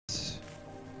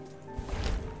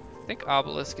I think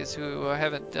Obelisk is who I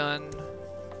haven't done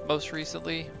most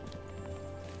recently.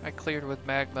 I cleared with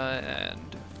Magma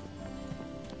and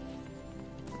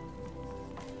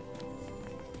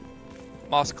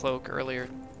Moss Cloak earlier.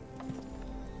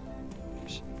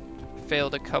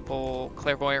 Failed a couple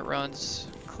Clairvoyant runs,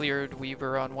 cleared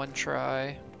Weaver on one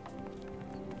try.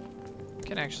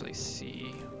 Can actually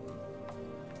see.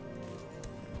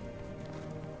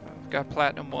 I've got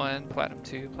Platinum 1, Platinum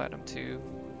 2, Platinum 2.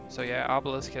 So yeah,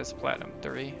 Obelisk has Platinum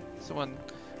 3. It's the one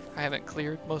I haven't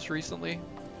cleared most recently.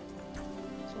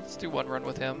 So let's do one run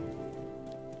with him.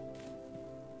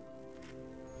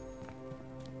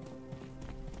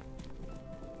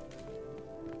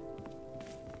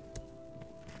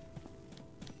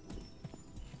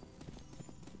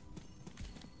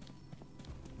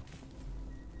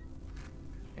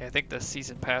 Yeah, I think the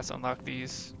Season Pass unlocked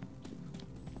these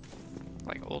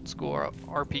like old school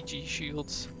RPG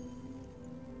shields.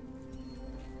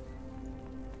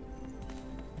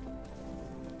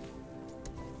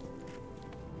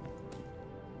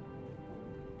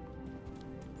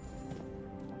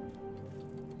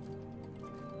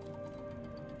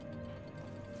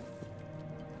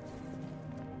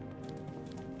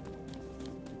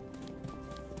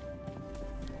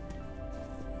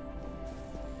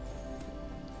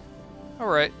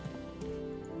 Alright.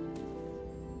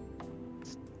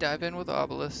 Let's dive in with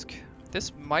Obelisk.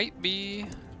 This might be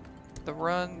the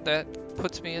run that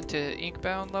puts me into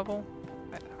Inkbound level.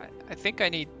 I think I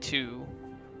need 2.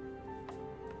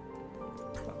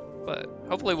 But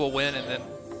hopefully we'll win and then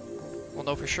we'll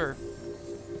know for sure.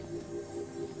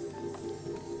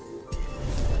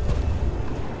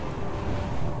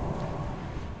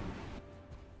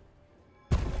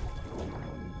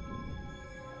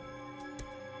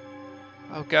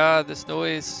 Oh god, this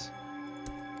noise.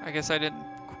 I guess I didn't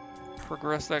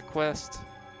progress that quest.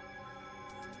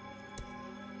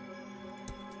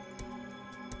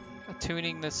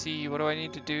 Attuning the sea, what do I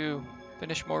need to do?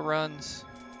 Finish more runs.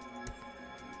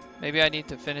 Maybe I need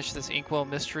to finish this Inkwell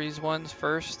Mysteries ones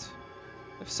first.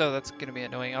 If so, that's gonna be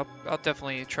annoying. I'll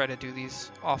definitely try to do these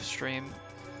off stream.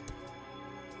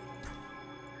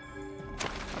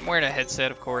 I'm wearing a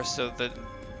headset, of course, so the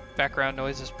background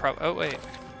noise is probably... Oh, wait.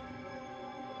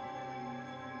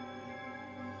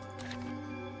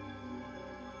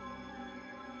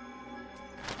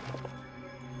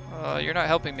 You're not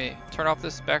helping me. Turn off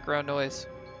this background noise.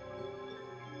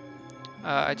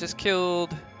 I just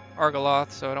killed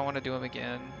Argoloth, so I don't want to do him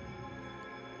again.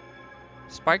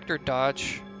 Spiked or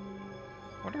dodge?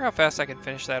 Wonder how fast I can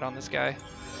finish that on this guy.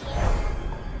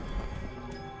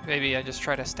 Maybe I just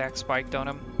try to stack spiked on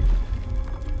him.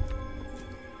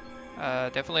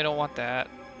 Definitely don't want that.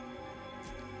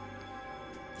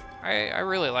 I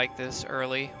really like this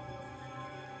early.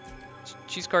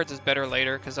 Cheese cards is better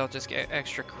later because I'll just get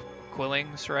extra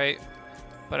quillings, right?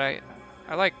 But I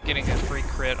like getting a free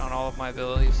crit on all of my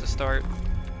abilities to start.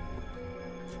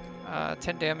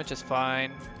 10 damage is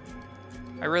fine.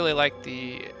 I really like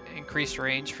the increased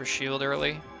range for shield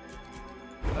early,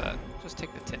 but just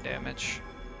take the 10 damage.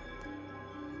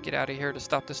 Get out of here to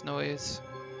stop this noise.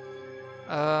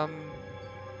 I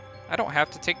don't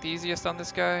have to take the easiest on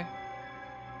this guy.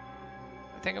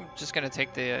 I think I'm just gonna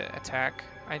take the attack.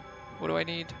 What do I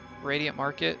need? Radiant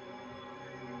Market.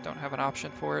 Don't have an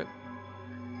option for it.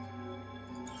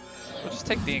 We'll just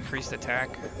take the increased attack.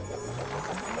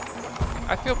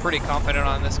 I feel pretty confident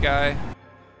on this guy,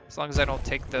 as long as I don't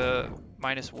take the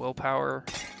minus willpower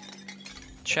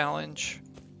challenge.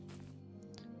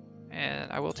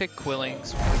 And I will take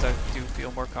Quillings because I do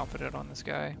feel more confident on this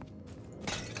guy.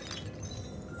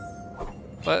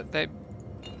 But that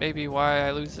may be why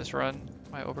I lose this run,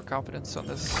 my overconfidence on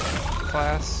this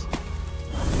class.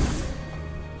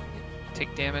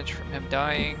 Take damage from him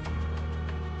dying.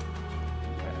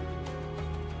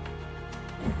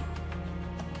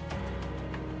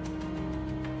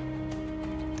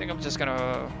 I think I'm just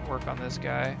gonna work on this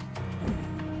guy.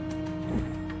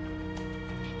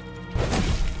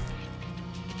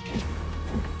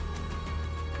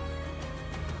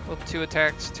 Well, two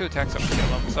attacks up to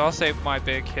kill him, so I'll save my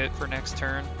big hit for next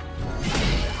turn.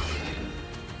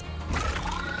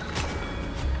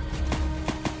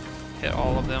 Hit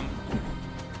all of them.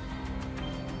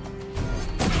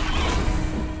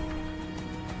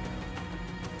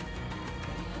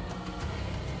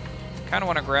 Kind of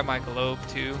want to grab my globe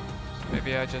too, so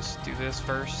maybe I just do this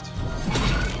first.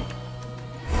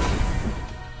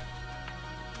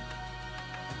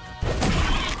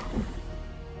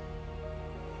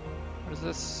 What is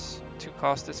this? 2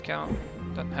 cost discount?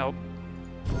 Doesn't help.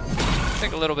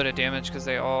 Take a little bit of damage because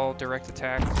they all direct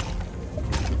attack.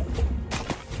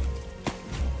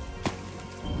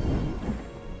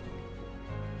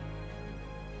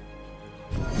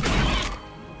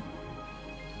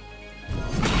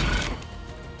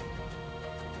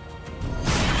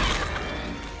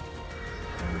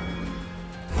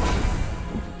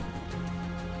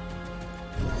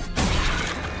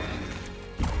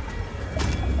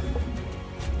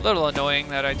 A little annoying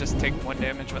that I just take 1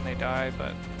 damage when they die,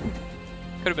 but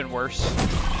could have been worse.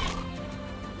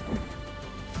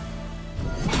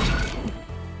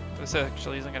 This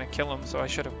actually isn't going to kill him, so I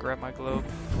should have grabbed my globe.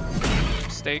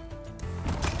 Mistake.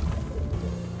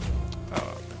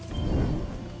 Oh.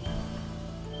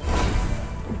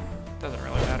 Doesn't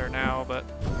really matter now, but...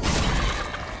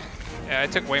 yeah, I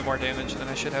took way more damage than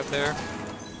I should have there.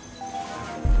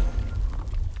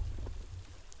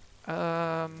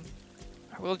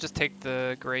 I will just take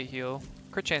the gray heal.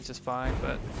 Crit chance is fine,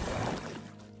 but...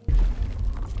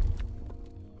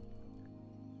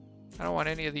 I don't want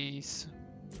any of these.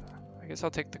 I guess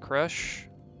I'll take the crush.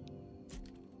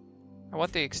 I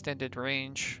want the extended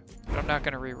range, but I'm not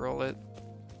going to re-roll it.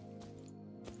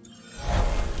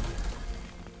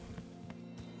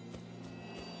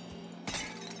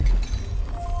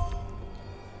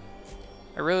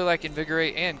 I really like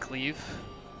Invigorate and Cleave.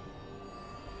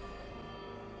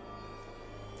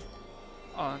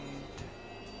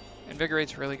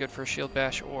 Invigorate's really good for Shield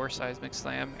Bash or Seismic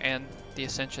Slam, and the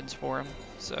Ascensions for him,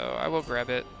 so I will grab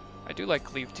it. I do like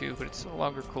Cleave too, but it's a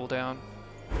longer cooldown.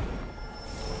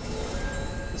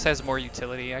 This has more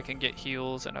utility. I can get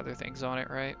heals and other things on it,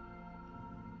 right?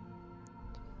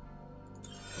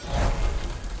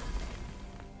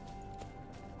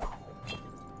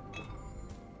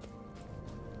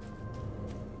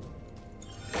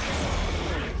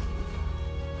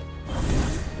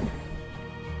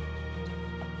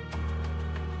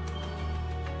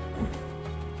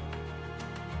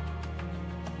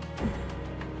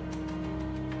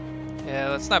 Yeah,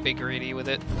 let's not be greedy with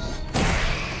it.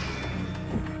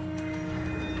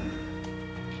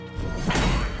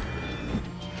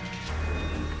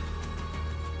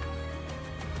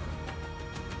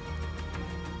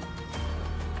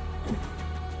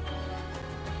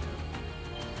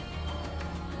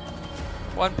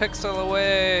 One pixel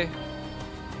away.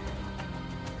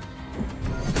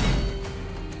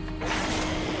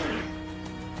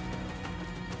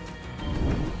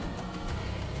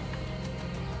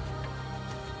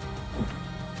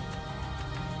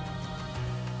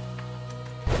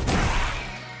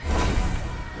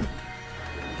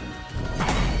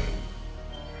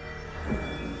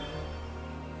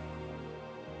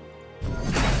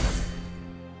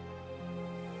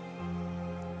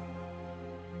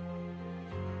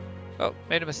 Oh,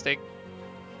 made a mistake.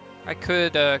 I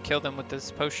could kill them with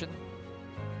this potion,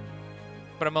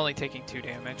 but I'm only taking 2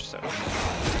 damage, so...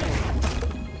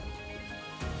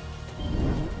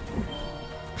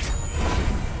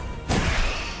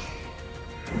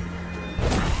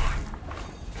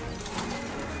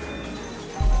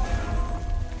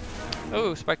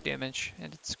 Oh, spike damage,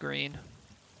 and it's green.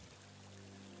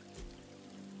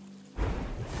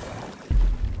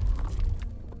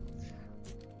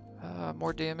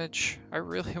 More damage. I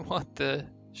really want the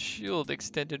shield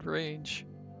extended range.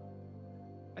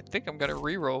 I think I'm gonna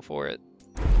reroll for it.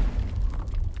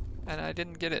 And I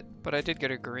didn't get it, but I did get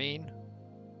a green.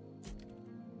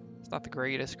 It's not the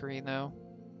greatest green though.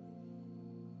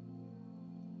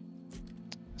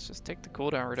 Let's just take the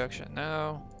cooldown reduction.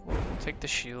 No, we'll take the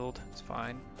shield. It's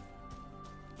fine.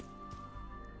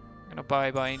 I'm gonna buy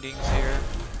bindings here.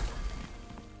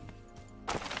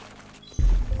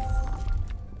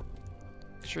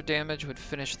 Extra damage would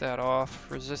finish that off.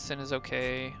 Resistant is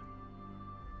okay.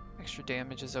 Extra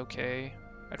damage is okay.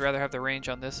 I'd rather have the range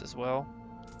on this as well.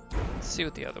 Let's see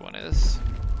what the other one is.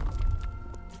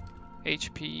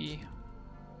 HP,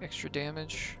 extra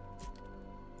damage.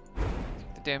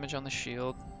 Take the damage on the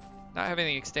shield. Not having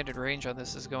the extended range on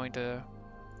this is going to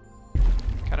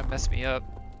kind of mess me up.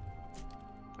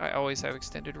 I always have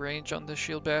extended range on the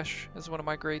shield bash as one of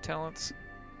my gray talents.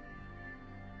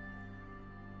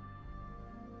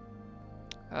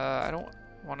 I don't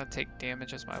want to take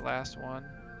damage as my last one,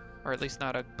 or at least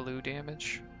not a blue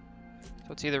damage.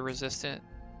 So it's either resistant.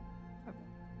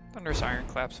 Thunderous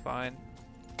Ironclap's fine.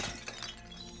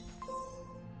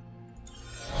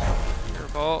 Pure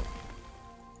Vault.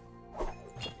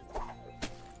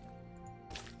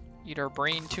 Eat our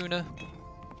brain tuna.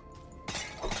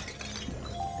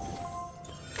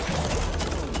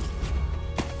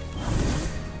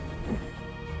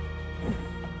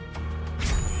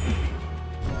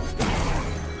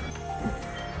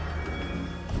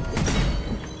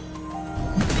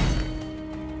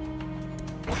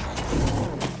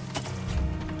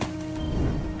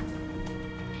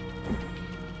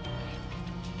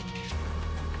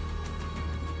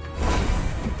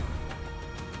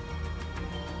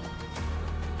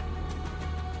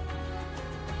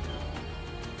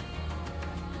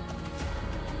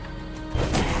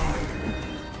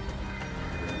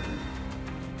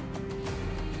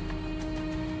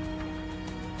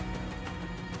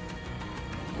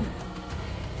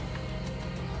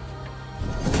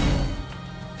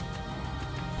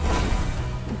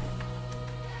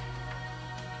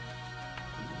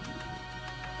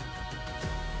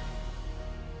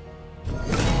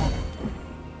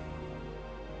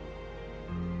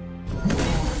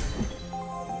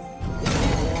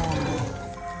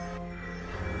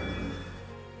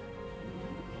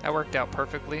 That worked out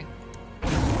perfectly.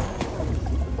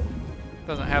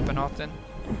 Doesn't happen often.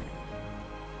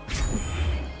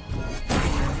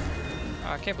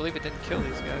 I can't believe it didn't kill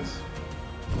these guys.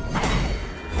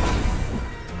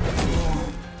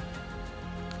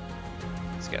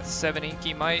 He's got 7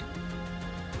 inky might.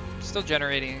 Still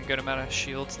generating a good amount of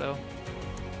shields though.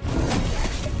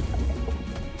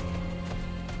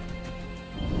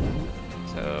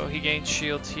 So he gains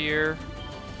shields here.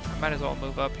 I might as well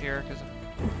move up here because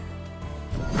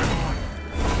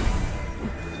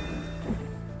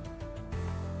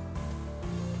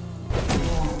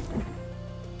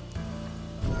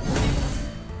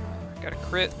got a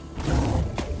crit.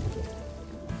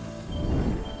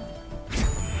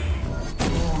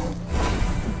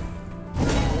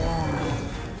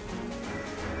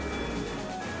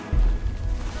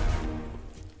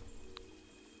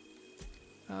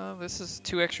 This is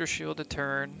 2 extra shield a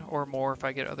turn, or more if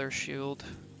I get other shield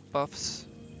buffs.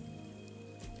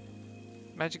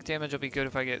 Magic damage will be good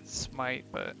if I get smite,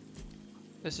 but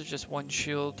this is just 1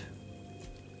 shield.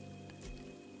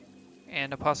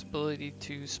 And a possibility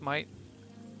to smite.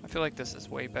 I feel like this is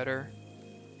way better.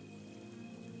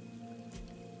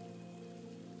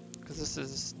 Because this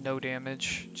is no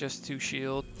damage, just 2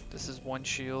 shield. This is 1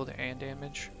 shield and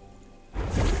damage.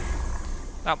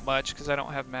 Not much, because I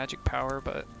don't have magic power,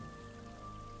 but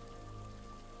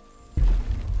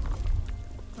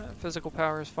physical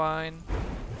power is fine.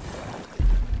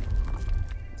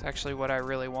 It's actually what I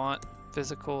really want.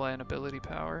 Physical and ability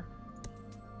power.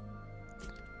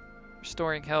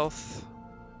 Restoring health.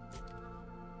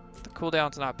 The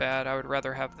cooldown's not bad. I would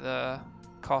rather have the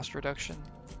cost reduction.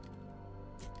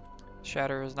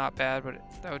 Shatter is not bad, but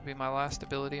that would be my last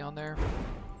ability on there.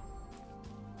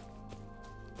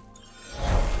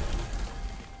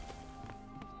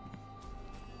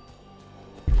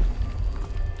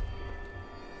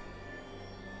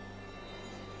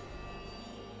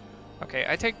 Okay,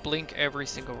 I take blink every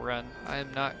single run. I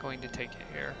am not going to take it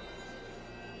here.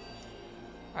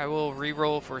 I will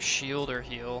reroll for shield or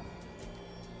heal.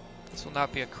 This will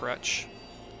not be a crutch.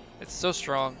 It's so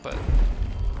strong, but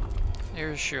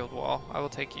here's shield wall. I will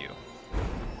take you.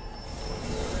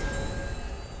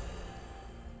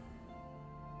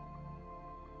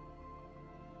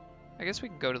 I guess we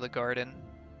can go to the garden.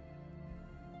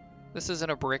 This isn't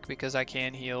a brick because I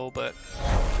can heal, but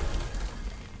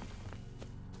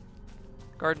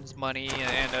garden's money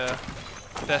and a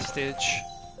vestige.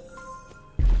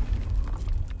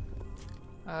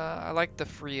 I like the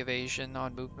free evasion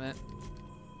on movement.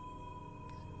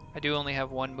 I do only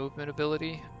have 1 movement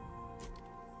ability,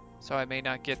 so I may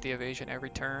not get the evasion every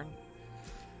turn.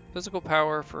 Physical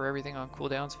power for everything on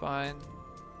cooldown's fine.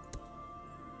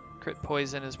 Crit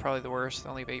poison is probably the worst,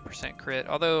 only have 8% crit,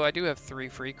 although I do have 3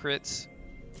 free crits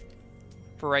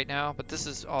for right now, but this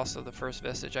is also the first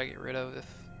vestige I get rid of. If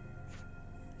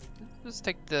let's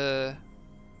take the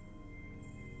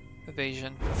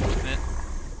evasion movement.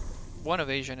 1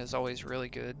 evasion is always really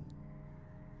good.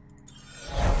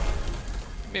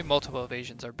 Maybe multiple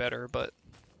evasions are better, but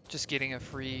just getting a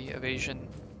free evasion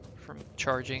from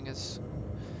charging is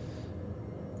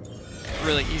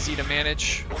really easy to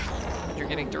manage when you're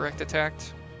getting direct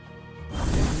attacked.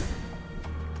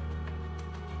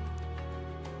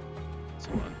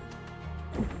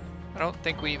 I don't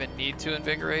think we even need to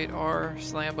invigorate our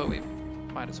slam, but we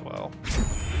might as well.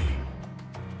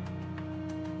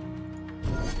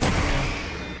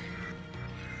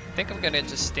 I think I'm gonna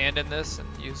just stand in this and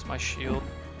use my shield.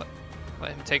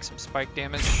 Let him take some spike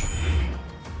damage.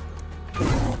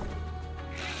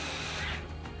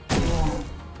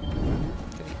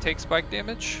 Did he take spike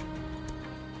damage?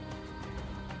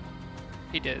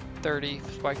 He did. 30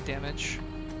 spike damage.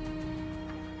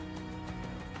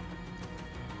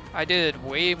 I did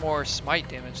way more smite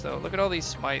damage though. Look at all these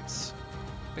smites.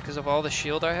 Because of all the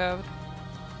shield I have.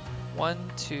 1,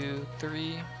 2,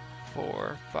 3,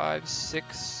 4, 5,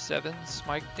 6, 7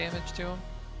 smite damage to him.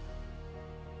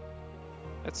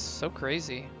 That's so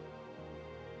crazy.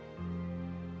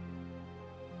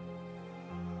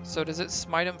 So does it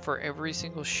smite him for every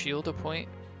single shield a point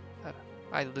that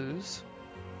I lose?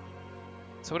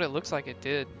 That's what it looks like it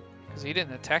did. Because he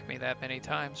didn't attack me that many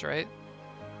times, right?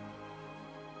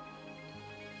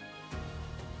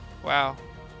 Wow.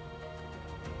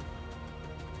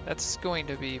 That's going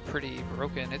to be pretty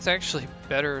broken. It's actually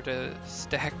better to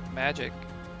stack magic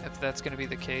if that's going to be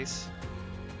the case.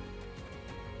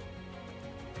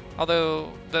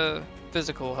 Although the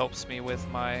physical helps me with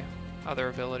my other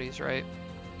abilities, right?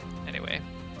 Anyway.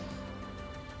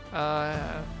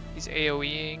 He's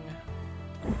AoEing.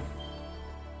 I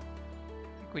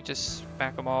think we just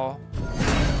smack them all.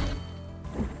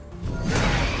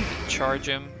 charge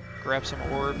him, grab some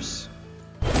orbs.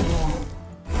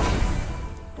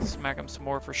 Smack him some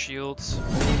more for shields.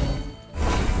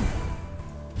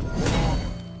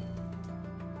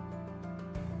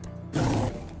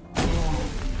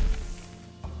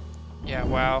 Yeah,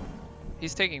 wow.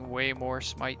 He's taking way more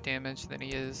smite damage than he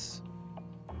is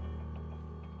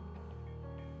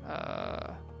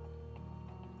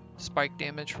spike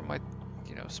damage from my,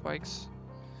 spikes.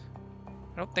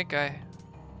 I don't think I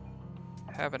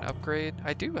have an upgrade.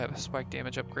 I do have a spike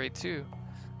damage upgrade too.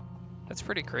 That's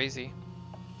pretty crazy.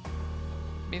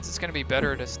 Means it's going to be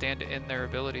better to stand in their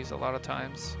abilities a lot of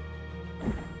times.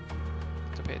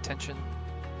 To pay attention.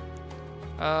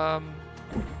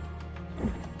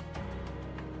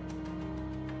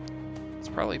 It's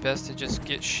probably best to just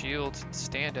get shields and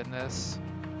stand in this.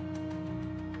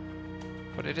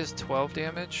 But it is 12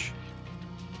 damage.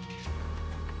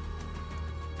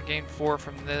 I gain 4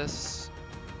 from this.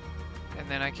 And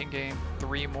then I can gain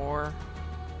 3 more.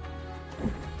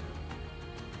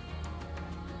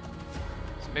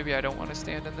 So maybe I don't want to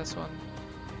stand in this one.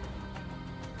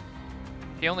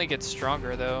 He only gets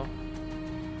stronger though.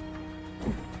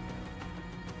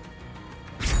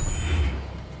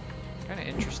 Kind of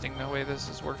interesting the way this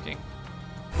is working.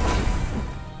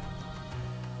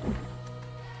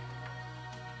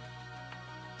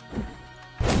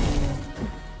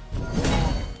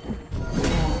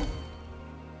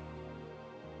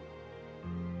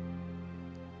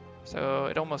 So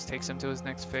it almost takes him to his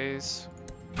next phase.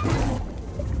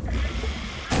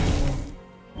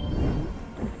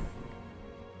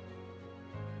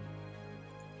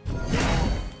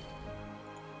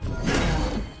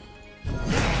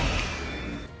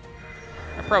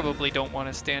 I probably don't want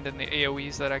to stand in the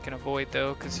AoEs that I can avoid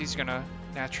though, because he's gonna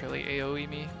naturally AoE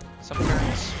me some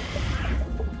turns.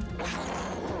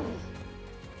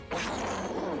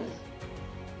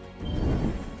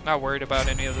 Not worried about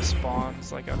any of the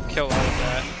spawns, like I'll kill all of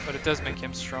that, but it does make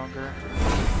him stronger.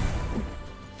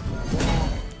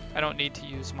 I don't need to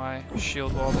use my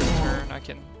shield wall this turn, I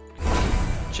can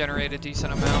generate a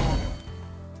decent amount.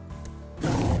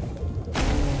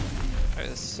 That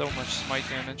is so much smite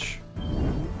damage.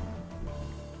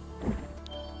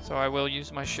 So I will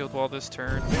use my shield wall this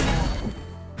turn.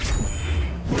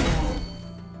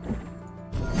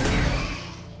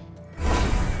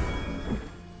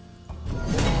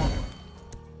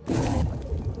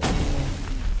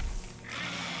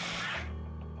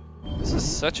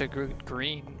 Such a good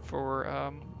green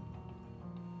for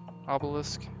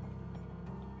Obelisk.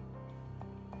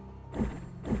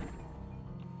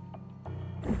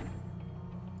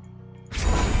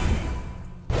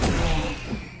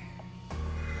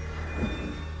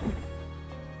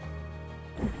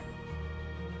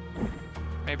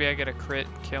 Maybe I get a crit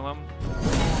and kill him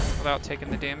without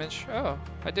taking the damage. Oh,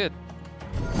 I did.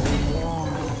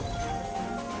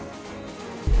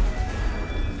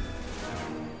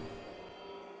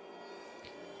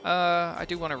 I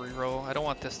do want to reroll. I don't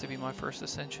want this to be my first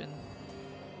ascension.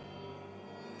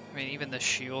 I mean, even the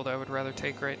shield I would rather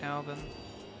take right now than...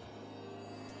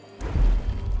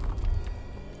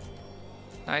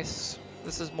 Nice.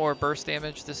 This is more burst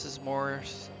damage. This is more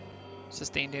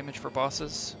sustained damage for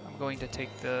bosses. I'm going to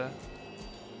take the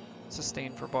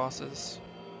sustain for bosses.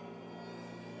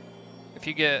 If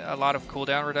you get a lot of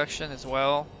cooldown reduction as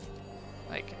well,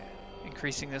 like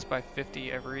increasing this by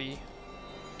 50 every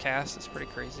cast is pretty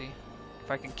crazy. If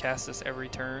I can cast this every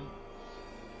turn,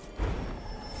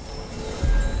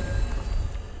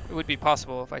 it would be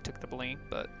possible if I took the blink,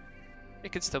 but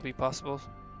it could still be possible.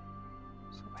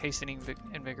 So hastening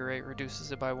invigorate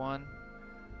reduces it by 1,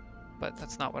 but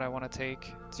that's not what I want to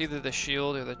take. It's either the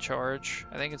shield or the charge.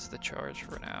 I think it's the charge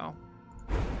for now.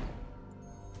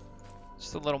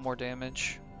 Just a little more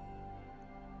damage.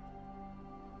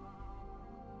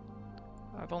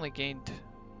 I've only gained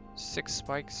 6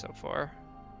 spikes so far.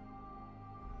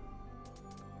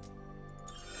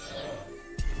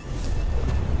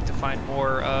 Need to find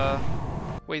more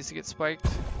ways to get spiked.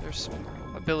 There's some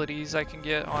abilities I can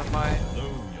get on my...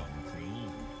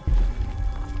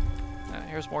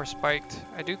 here's more spiked.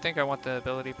 I do think I want the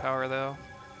ability power though.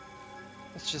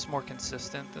 It's just more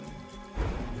consistent than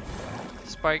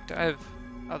spiked. I have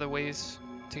other ways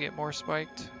to get more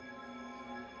spiked.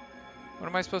 What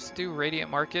am I supposed to do? Radiant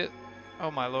Market?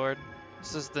 Oh my lord.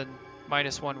 This is the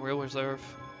 -1 real reserve.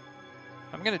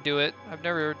 I'm gonna do it. I've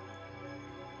never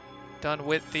done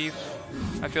Wit Thief.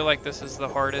 I feel like this is the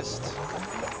hardest.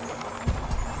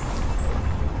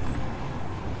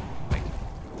 Like,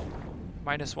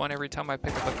 -1 every time I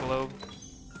pick up a globe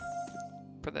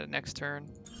for the next turn.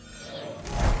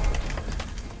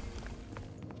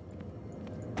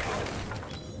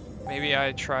 Maybe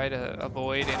I try to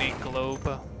avoid any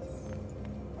globe-based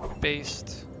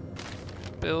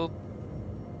build.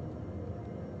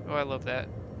 Oh, I love that.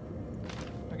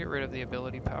 I'll get rid of the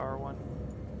ability power one.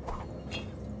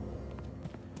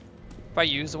 If I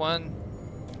use one,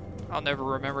 I'll never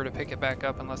remember to pick it back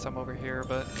up unless I'm over here,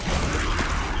 but...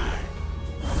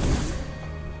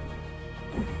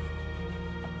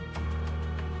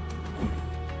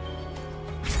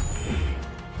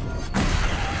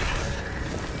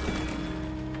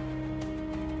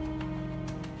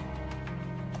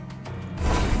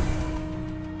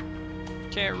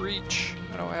 Can't reach.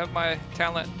 I don't have my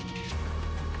talent.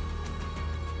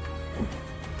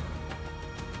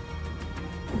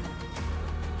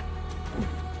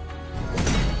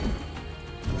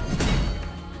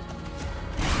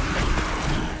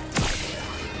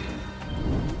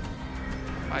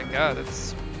 My god,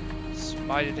 it's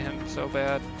smited him so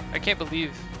bad. I can't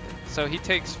believe. So he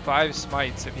takes 5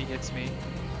 smites if he hits me.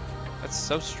 That's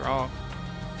so strong.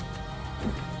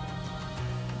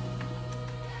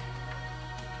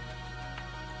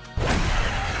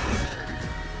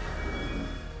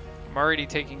 I'm already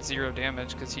taking 0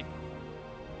 damage because he...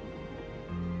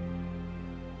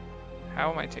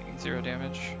 How am I taking 0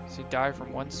 damage? Does he die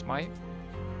from 1 smite?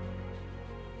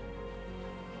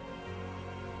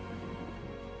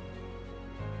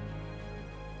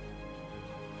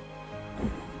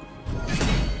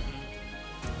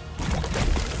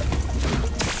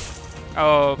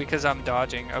 Oh, because I'm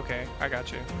dodging. Okay, I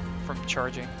got you. From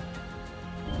charging.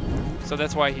 So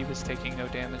that's why he was taking no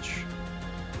damage.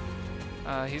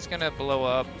 He's gonna blow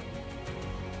up.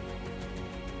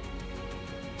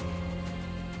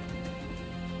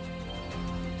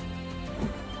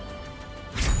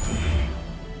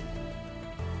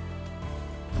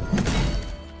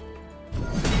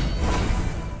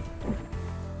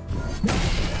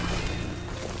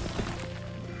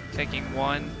 Taking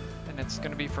 1, and it's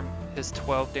gonna be from his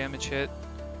 12 damage hit.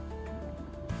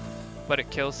 But it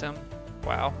kills him.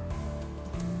 Wow.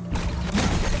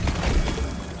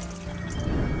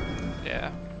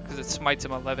 Yeah, because it smites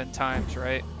him 11 times,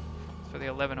 right? For the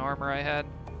 11 armor I had.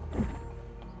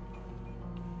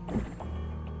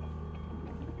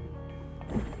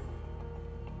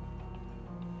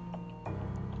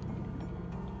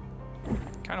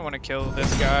 Kind of want to kill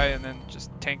this guy and then just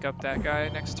tank up that guy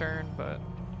next turn, but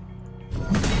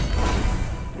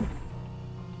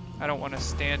I don't want to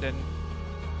stand in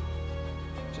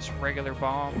just regular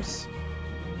bombs.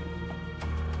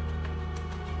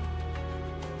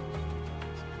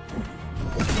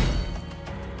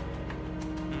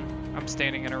 I'm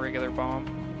standing in a regular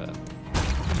bomb, but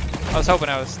I was hoping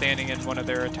I was standing in one of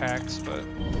their attacks, but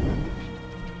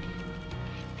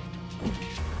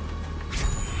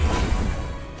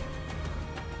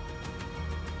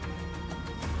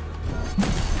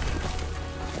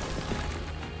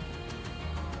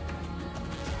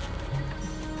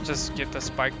just get the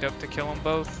spiked up to kill them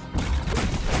both.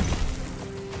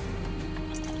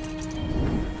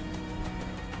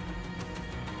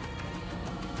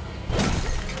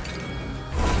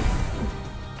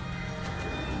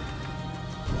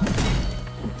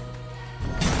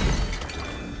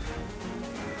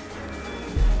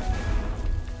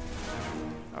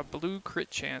 A blue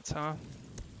crit chance, huh?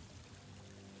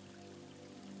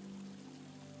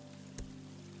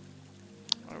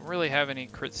 I don't really have any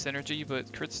crit synergy,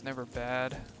 but crit's never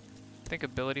bad. I think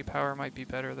ability power might be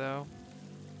better though.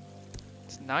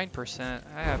 It's 9%.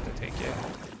 I have to take it.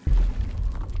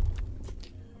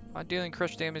 On dealing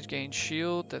crush damage, gain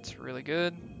shield. That's really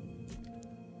good.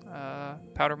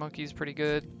 Powder monkey's pretty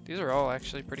good. These are all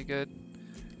actually pretty good.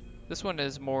 This one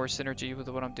is more synergy with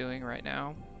what I'm doing right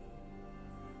now.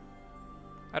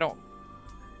 I don't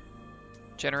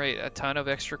generate a ton of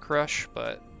extra crush,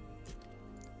 but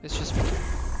it's just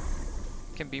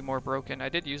can be more broken. I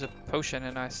did use a potion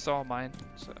and I saw mine,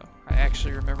 so I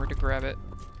actually remembered to grab it.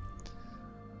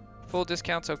 Full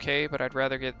discount's okay, but I'd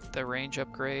rather get the range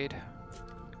upgrade.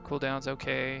 Cooldown's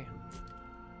okay.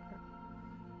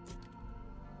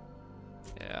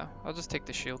 Yeah, I'll just take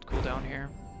the shield cooldown here.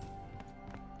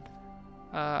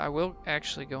 I will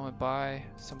actually go and buy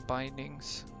some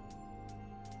bindings.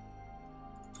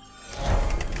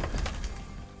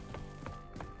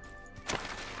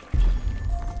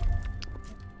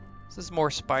 This is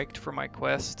more spiked for my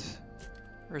quest.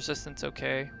 Resistance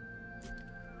okay.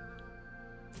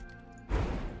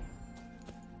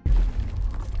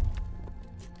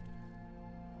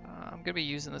 I'm gonna be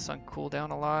using this on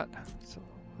cooldown a lot, so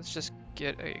let's just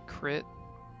get a crit.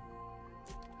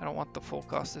 I don't want the full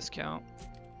cost discount.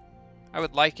 I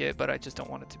would like it, but I just don't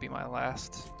want it to be my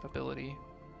last ability.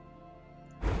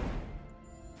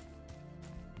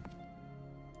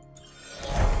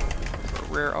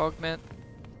 rare augment.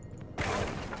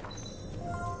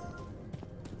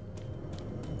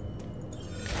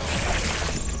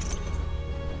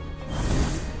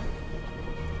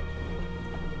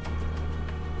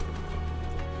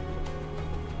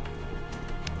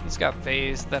 He's got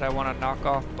phase that I want to knock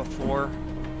off before.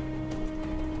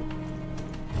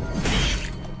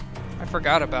 I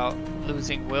forgot about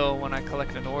losing will when I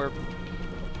collect an orb.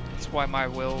 That's why my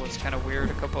will was kind of weird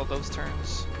a couple of those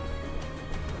turns.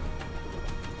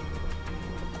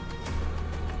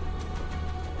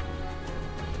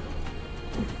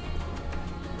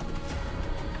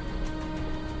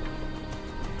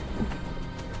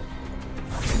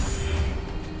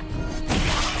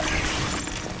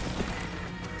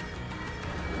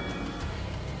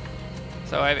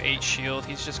 So I have 8 shield.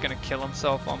 He's just gonna kill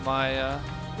himself on my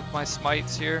with my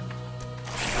smites here.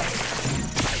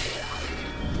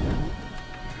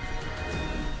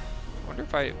 Wonder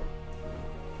if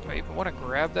do I even want to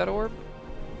grab that orb?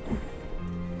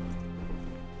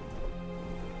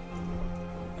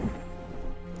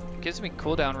 It gives me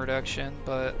cooldown reduction,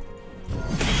 but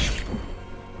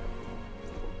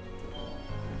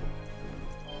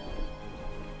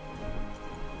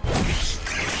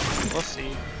we'll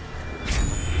see.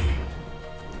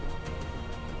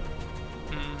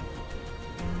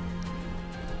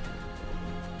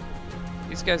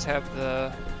 These guys have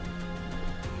the...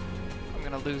 I'm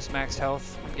gonna lose max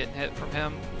health when getting hit from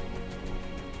him.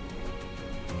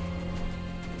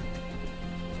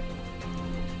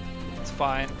 It's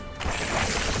fine.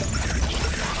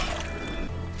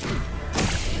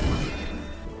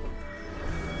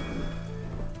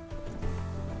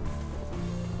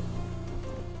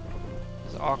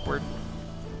 It's awkward.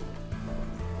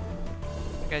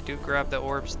 I think I do grab the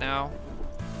orbs now.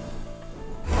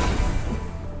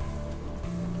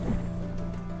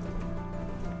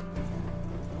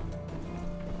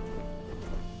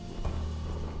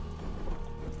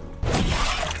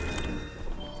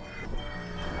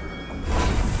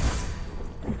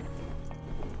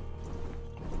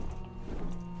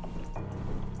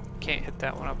 Can't hit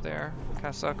that one up there.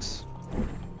 Kinda sucks.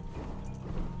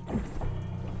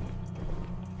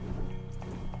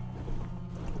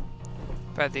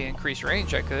 If I had the increased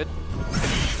range, I could.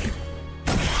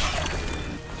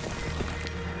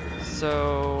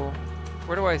 So,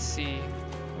 where do I see?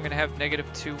 I'm gonna have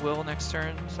 -2 will next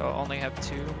turn, so I'll only have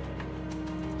 2.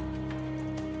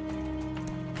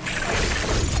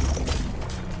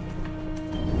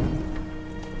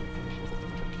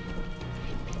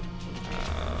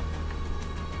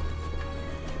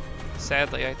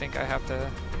 Sadly, I think I have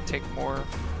to take more.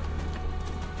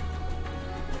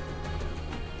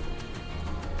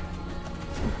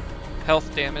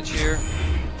 Health damage here,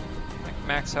 like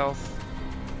max health.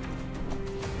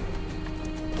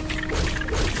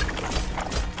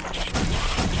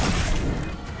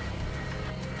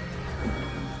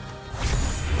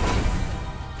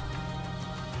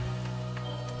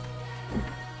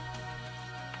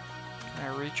 Can I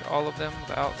reach all of them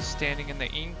without standing in the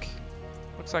ink?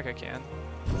 Looks like I can.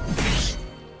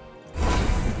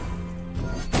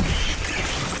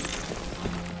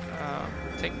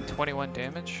 Taking 21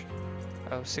 damage.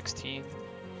 Oh, 16.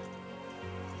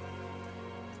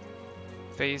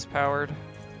 Phase powered.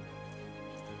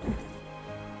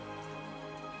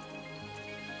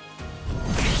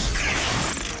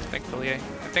 Thankfully, I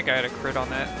think I had a crit on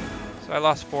that. So I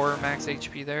lost 4 max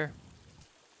HP there.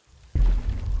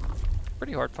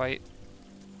 Pretty hard fight.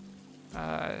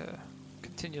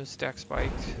 Continuous stack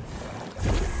spike.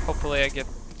 Hopefully I get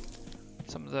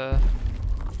some of the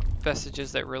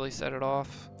vestiges that really set it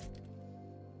off.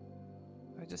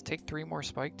 I just take 3 more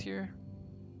spiked here.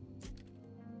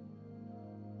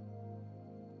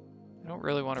 I don't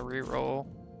really want to re-roll.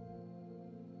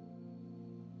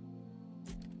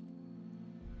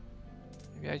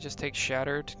 Maybe I just take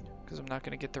shattered because I'm not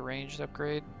going to get the ranged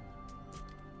upgrade.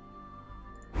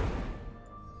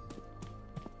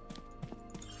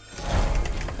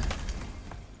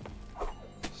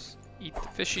 Eat the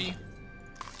fishy.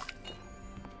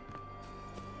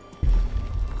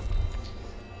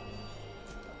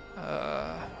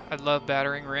 I love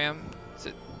battering ram.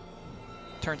 It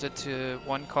turns it to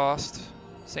 1 cost,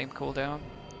 same cooldown.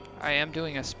 I am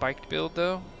doing a spiked build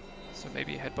though, so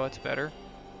maybe headbutt's better.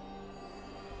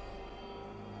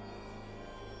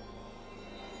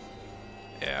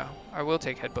 Yeah, I will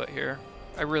take headbutt here.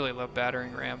 I really love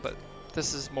battering ram, but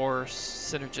this is more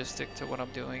synergistic to what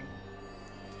I'm doing.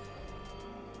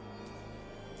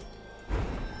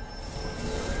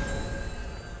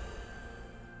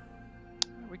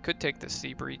 Could take the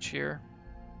sea breach here.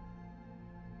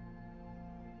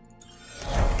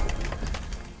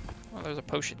 Well, there's a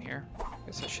potion here.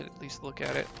 Guess I should at least look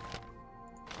at it.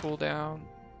 Cooldown.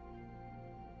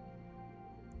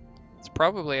 It's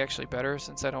probably actually better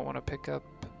since I don't want to pick up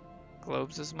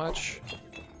globes as much.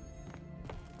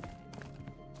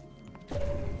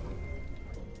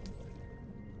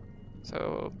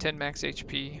 So 10 max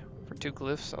HP for 2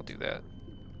 glyphs, I'll do that.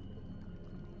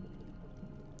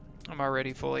 I'm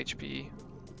already full HP,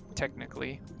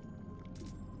 technically.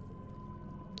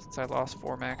 Since I lost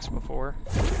 4 max before.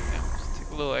 Yeah, just take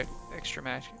a little extra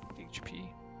max HP.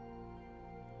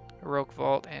 Heroic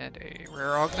Vault and a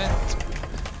rare augment.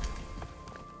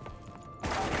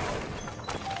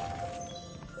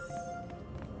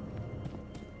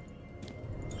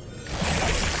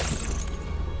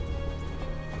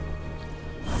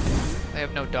 I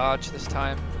have no dodge this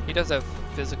time. He does have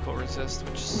physical resist,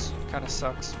 which kind of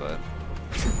sucks, but...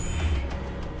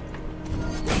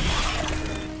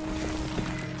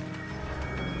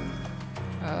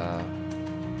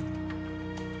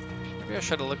 maybe I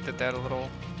should have looked at that a little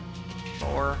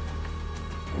more.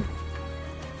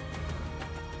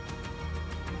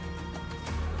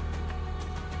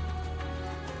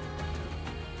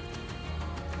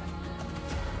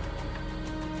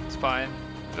 It's fine.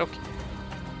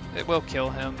 It will kill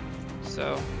him,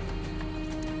 so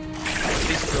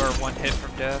these two are 1 hit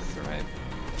from death, right?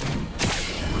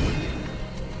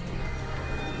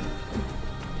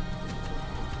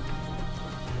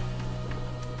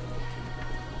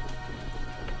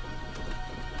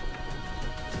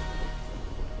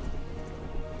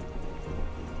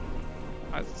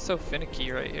 It's so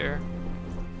finicky right here.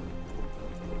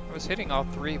 I was hitting all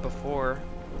 3 before.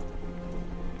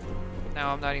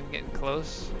 Now I'm not even getting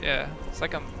close. Yeah, it's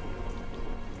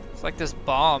like this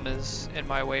bomb is in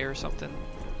my way or something.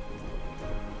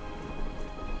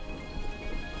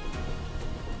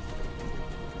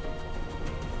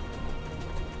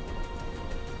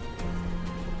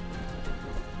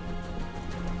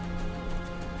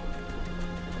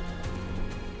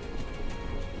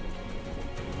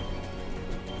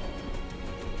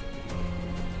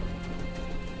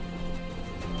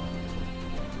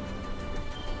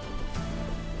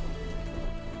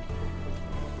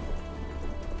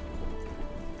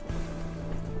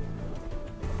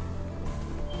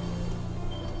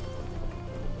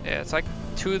 Yeah, it's like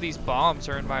 2 of these bombs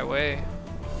are in my way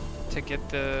to get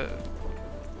the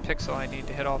pixel I need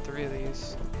to hit all 3 of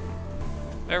these.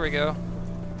 There we go.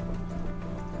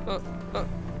 Oh.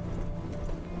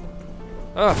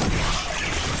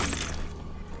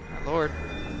 My lord.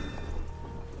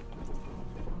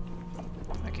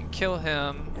 I can kill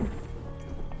him.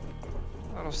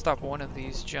 That'll stop one of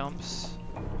these jumps.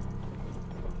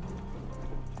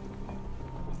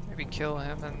 Maybe kill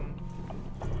him and...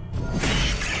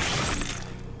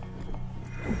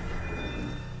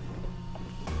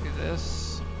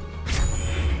 this.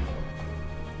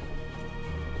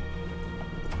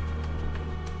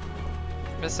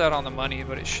 Miss out on the money,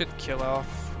 but it should kill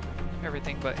off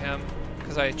everything but him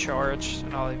because I charged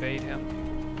and I'll evade him.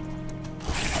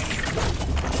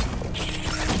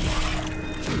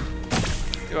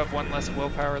 Do have 1 less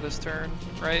willpower this turn,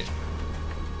 right?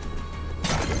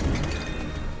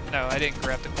 No, I didn't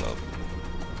grab the globe.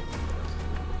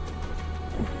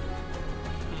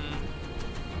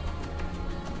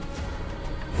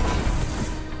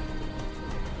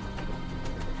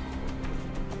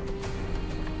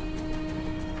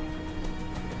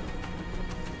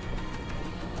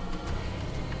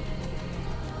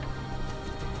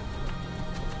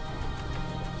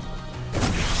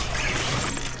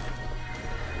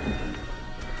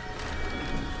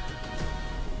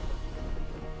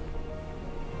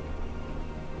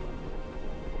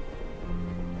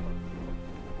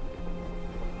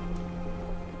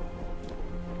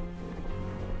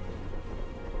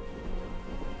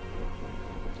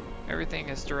 Everything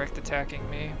is direct attacking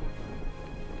me.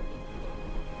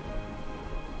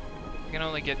 I can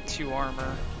only get 2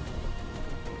 armor.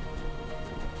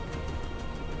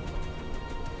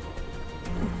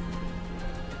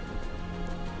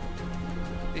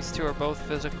 These 2 are both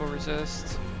physical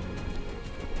resist.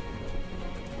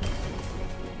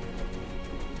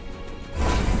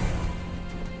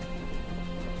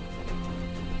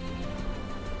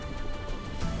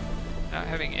 Not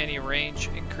having any range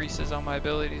increases on my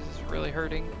abilities is really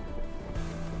hurting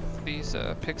these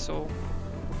pixel.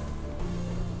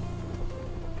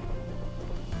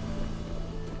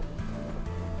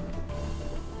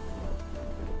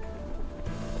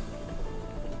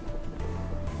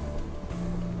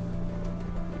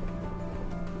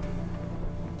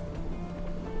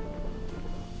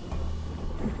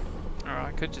 Oh,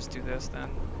 I could just do this then.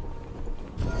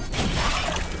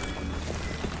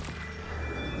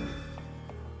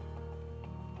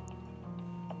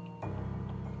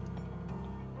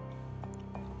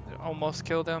 almost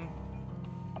killed him.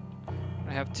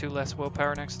 I have 2 less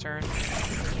willpower next turn.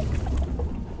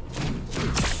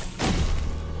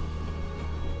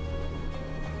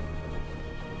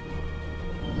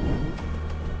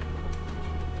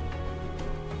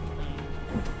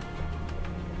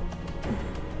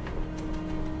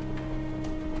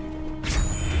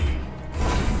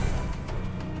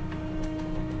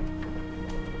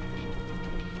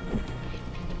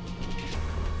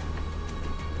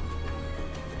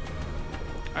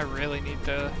 I really need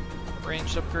the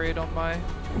ranged upgrade on my...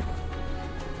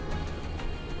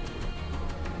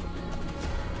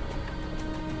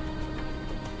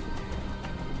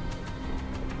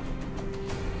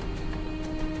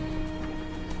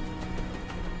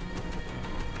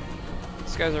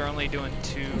 These guys are only doing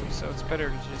 2, so it's better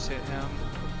to just hit him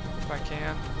if I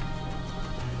can.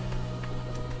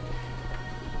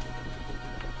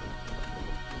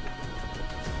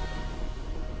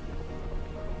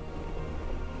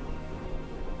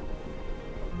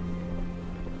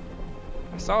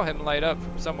 I saw him light up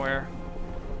from somewhere.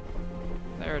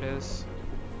 There it is.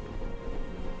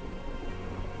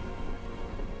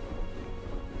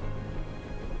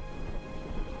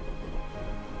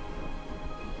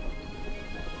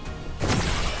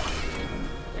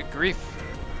 Good grief.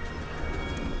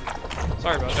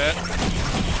 Sorry about that.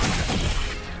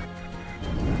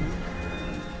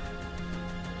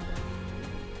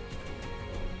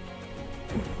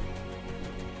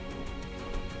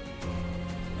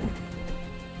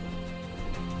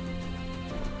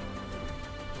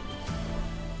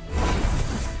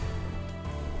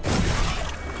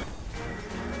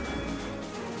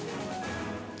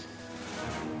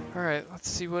 Alright, let's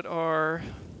see what our...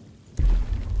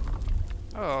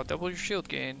 Oh, double your shield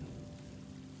gain.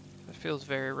 That feels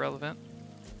very relevant.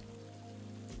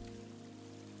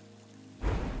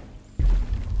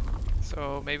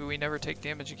 So maybe we never take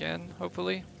damage again,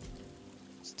 hopefully.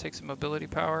 Let's take some ability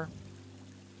power.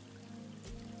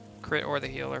 Crit or the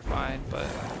heal are fine, but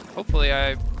hopefully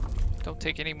I don't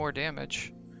take any more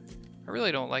damage. I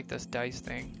really don't like this dice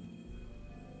thing.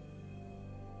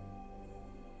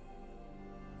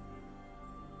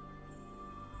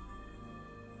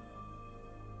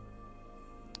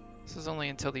 This is only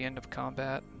until the end of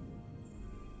combat.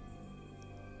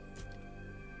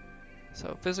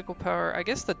 So physical power, I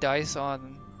guess the dice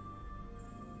on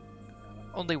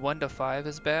only 1 to 5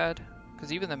 is bad,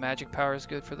 because even the magic power is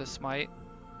good for the smite.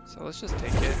 So let's just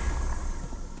take it.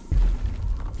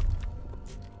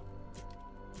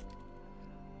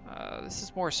 This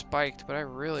is more spiked, but I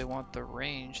really want the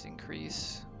range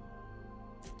increase.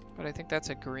 But I think that's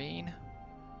a green.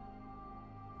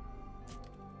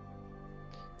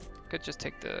 Could just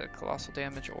take the colossal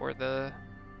damage or the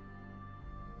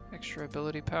extra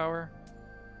ability power.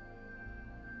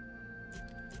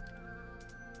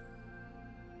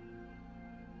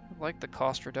 I like the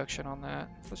cost reduction on that.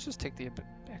 Let's just take the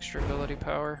extra ability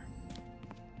power.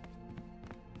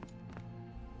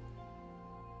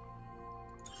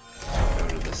 Go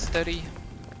to the steady.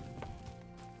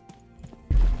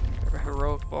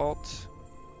 Heroic vault.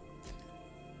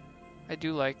 I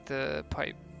do like the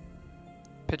pipe.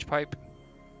 Pitch pipe,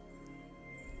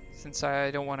 since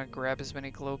I don't want to grab as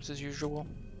many globes as usual.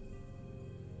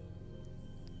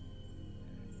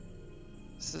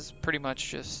 This is pretty much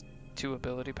just 2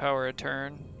 ability power a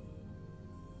turn.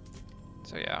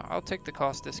 So yeah, I'll take the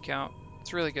cost discount.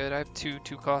 It's really good. I have 2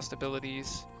 cost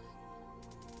abilities.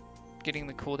 Getting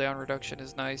the cooldown reduction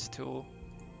is nice too.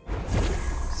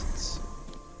 Since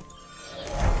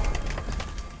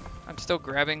I'm still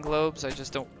grabbing globes, I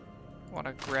just don't want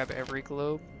to grab every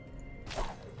globe.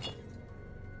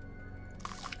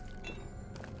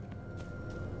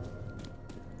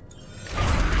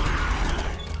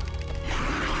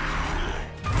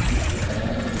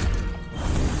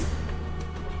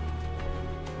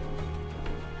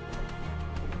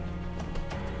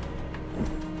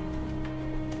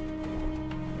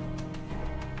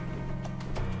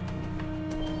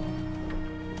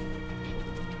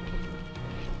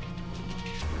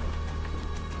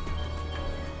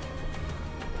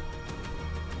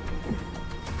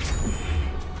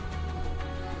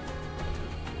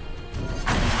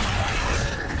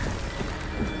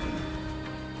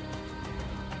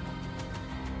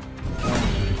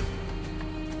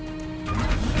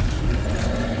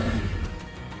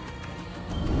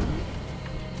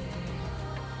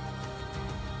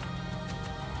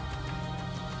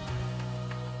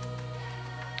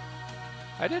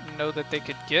 I didn't know that they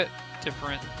could get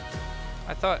different.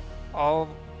 I thought all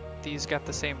these got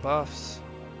the same buffs.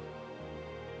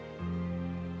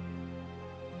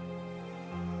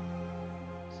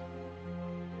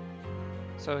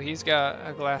 So he's got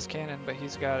a glass cannon, but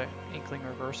he's got an inkling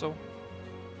reversal.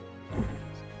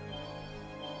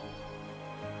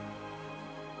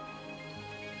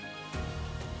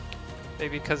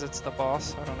 Maybe because it's the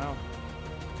boss, I don't know.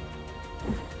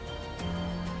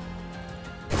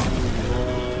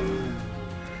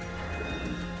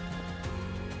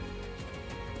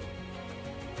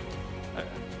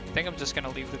 I think I'm just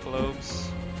gonna leave the globes.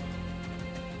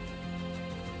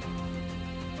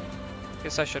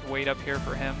 Guess I should wait up here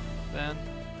for him then.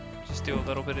 Just do a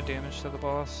little bit of damage to the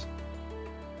boss.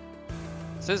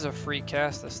 This is a free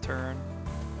cast this turn.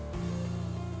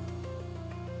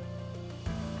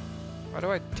 Why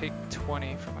do I take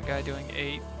 20 from a guy doing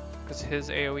 8? Because his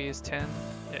AoE is 10?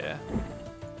 Yeah.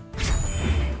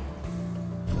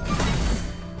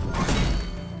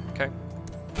 Okay.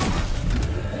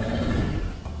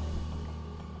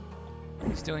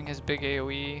 He's doing his big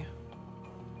AoE.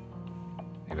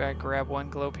 Maybe I grab one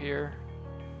globe here.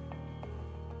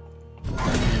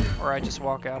 Or I just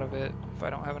walk out of it if I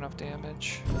don't have enough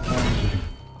damage.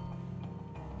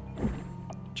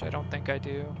 Which I don't think I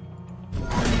do.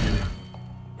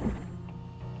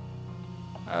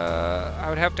 I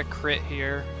would have to crit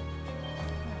here.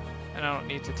 And I don't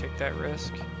need to take that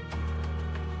risk.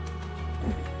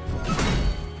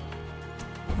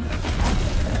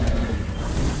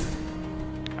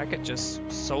 I could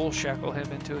just soul shackle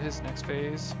him into his next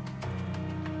phase.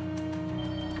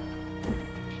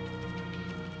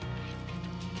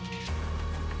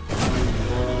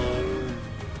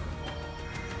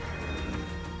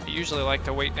 I usually like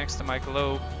to wait next to my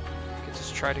globe. I could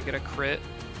just try to get a crit.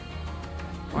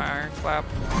 My iron clap.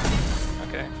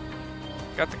 Okay.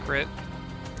 Got the crit.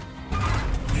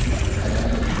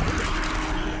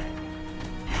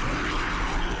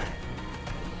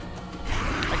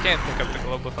 I can pick up the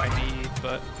globe if I need,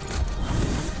 but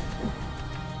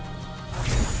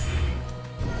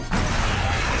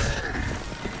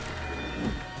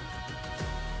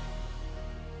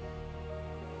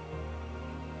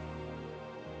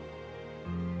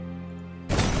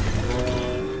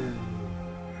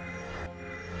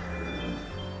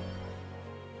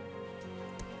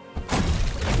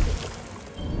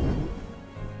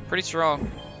pretty strong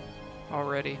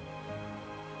already.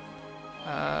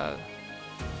 The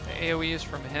AoE is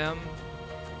from him.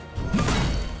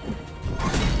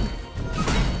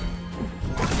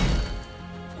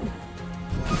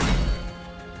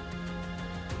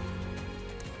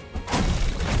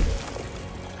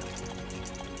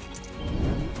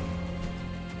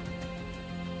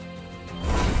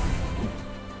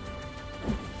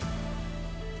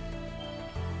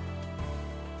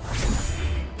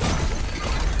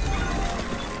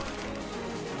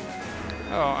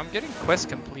 Oh, I'm getting quest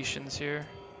completions here.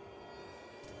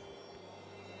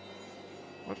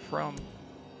 What from?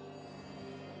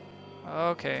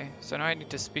 Okay, so now I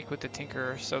need to speak with the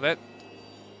Tinkerer. So that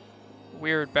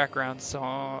weird background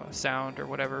sound or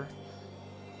whatever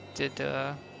did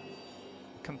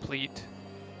complete.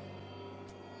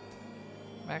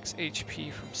 Max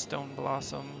HP from Stone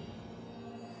Blossom.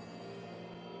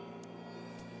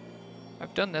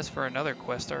 I've done this for another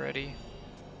quest already.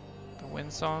 The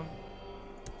Wind Song.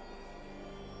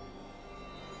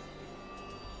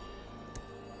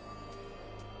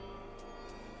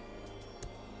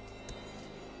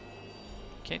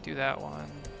 Can't do that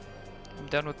one. I'm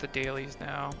done with the dailies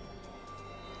now.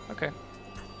 Okay.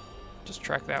 Just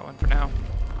track that one for now.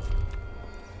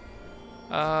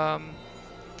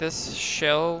 This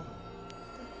shell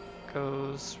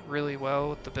goes really well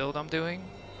with the build I'm doing.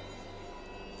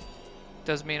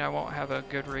 Does mean I won't have a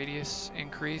good radius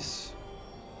increase,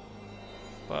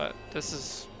 but this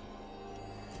is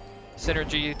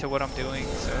synergy to what I'm doing,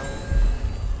 so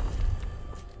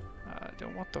I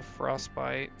don't want the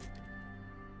frostbite.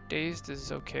 Dazed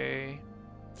is okay.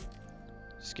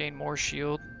 Just gain more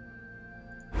shield.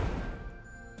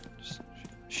 Just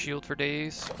shield for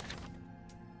days.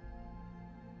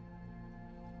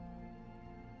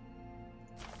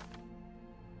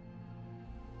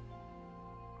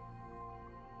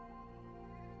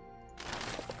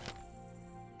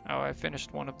 Oh, I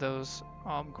finished one of those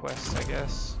quests, I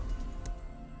guess.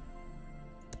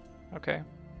 Okay.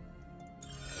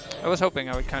 I was hoping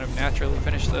I would kind of naturally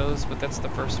finish those, but that's the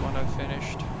first one I've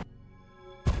finished.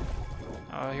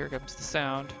 Oh, here comes the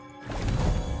sound.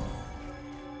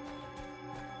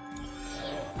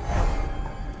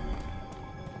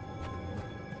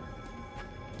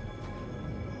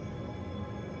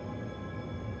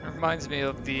 It reminds me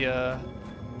of the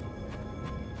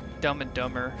Dumb and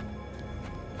Dumber.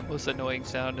 The most annoying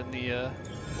sound in the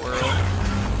world.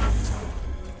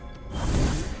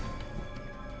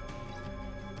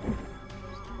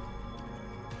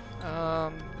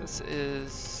 This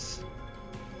is...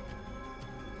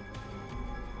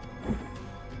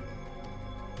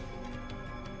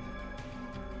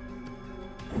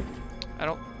 I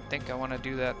don't think I want to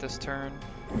do that this turn.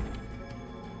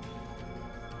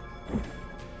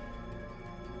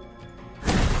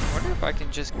 I wonder if I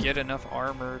can just get enough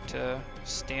armor to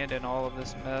stand in all of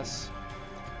this mess.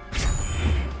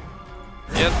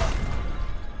 Yep.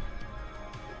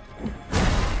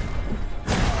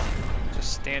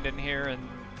 Just stand in here and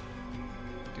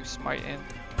do smiting.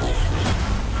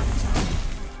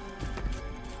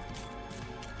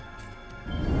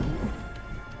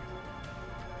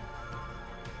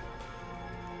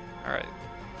 Alright,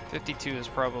 52 is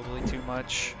probably too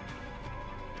much.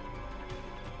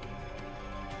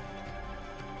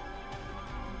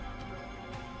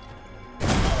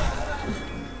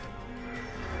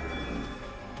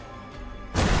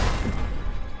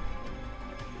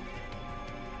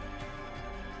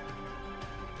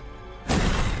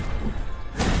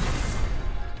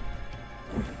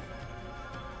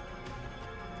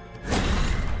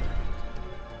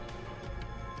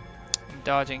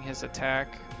 Dodging his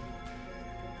attack.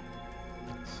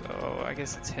 So I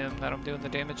guess it's him that I'm doing the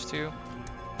damage to.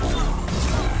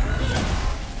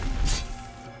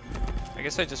 I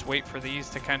guess I just wait for these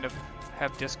to kind of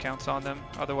have discounts on them.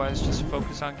 Otherwise just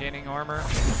focus on gaining armor.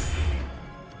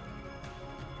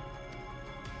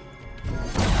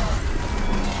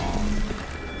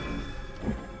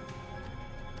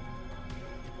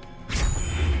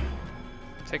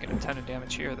 I'm taking a ton of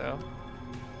damage here though.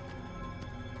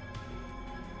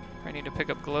 I need to pick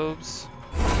up globes.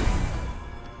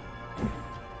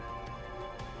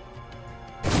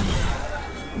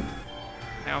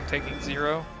 Now I'm taking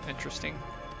 0. Interesting.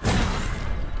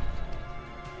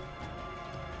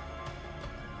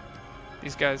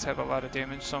 These guys have a lot of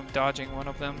damage, so I'm dodging one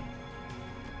of them.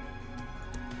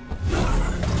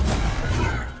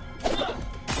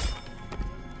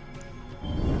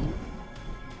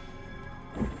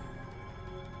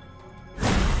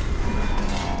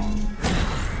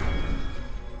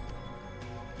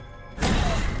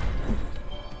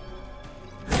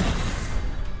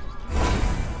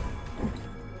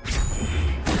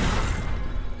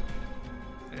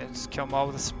 Kill them all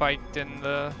with the spiked and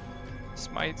the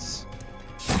smites.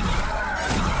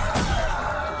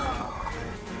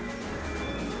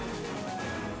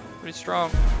 Pretty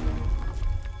strong.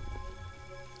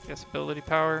 I guess ability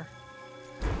power.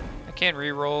 I can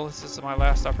reroll. This is my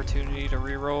last opportunity to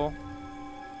reroll.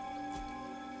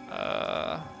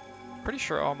 Pretty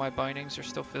sure all my bindings are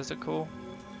still physical.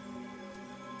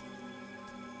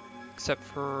 Except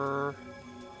for...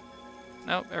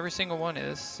 Nope, every single one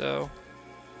is, so...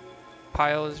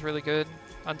 Pile is really good.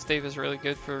 Unstave is really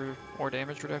good for more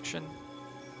damage reduction.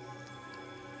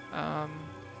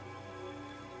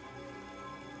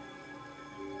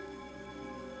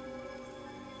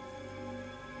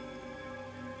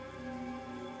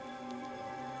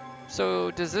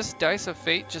 So does this Dice of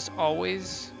Fate just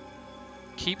always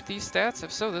keep these stats?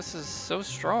 If so, this is so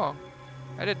strong.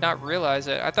 I did not realize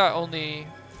it. I thought only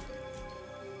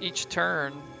each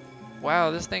turn.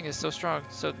 Wow, this thing is so strong.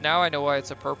 So now I know why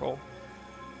it's a purple.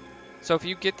 So if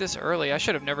you get this early, I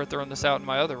should have never thrown this out in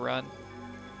my other run.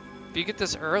 If you get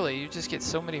this early, you just get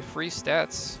so many free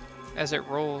stats as it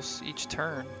rolls each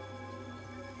turn.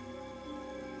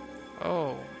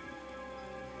 Oh.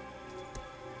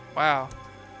 Wow.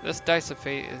 This Dice of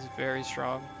Fate is very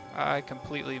strong. I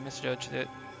completely misjudged it.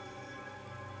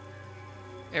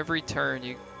 Every turn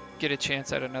you get a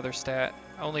chance at another stat.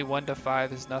 Only 1 to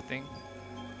 5 is nothing.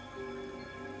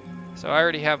 So I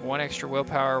already have 1 extra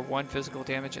willpower, 1 physical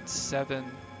damage, and 7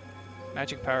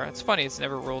 magic power. It's funny, it's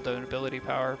never rolled an ability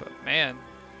power, but man.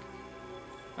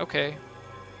 Okay.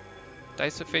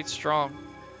 Dice of Fate's strong.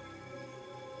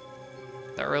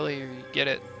 The earlier you get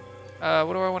it.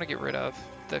 What do I want to get rid of?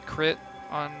 The crit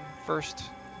on first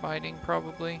binding,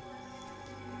 probably.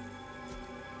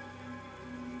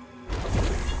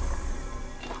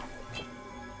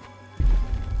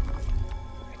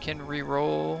 I can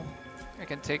re-roll. I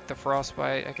can take the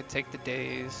frostbite, I can take the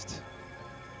dazed.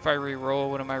 If I re-roll,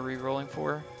 what am I re-rolling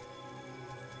for?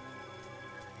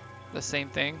 The same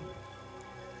thing.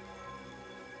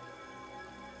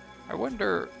 I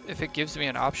wonder if it gives me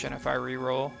an option if I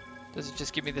re-roll. Does it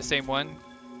just give me the same one?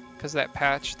 Because that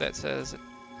patch that says it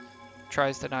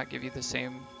tries to not give you the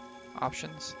same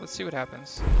options. Let's see what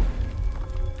happens.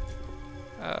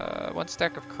 1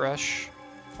 stack of crush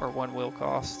or 1 will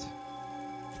cost.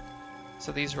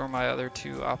 So these were my other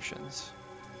 2 options.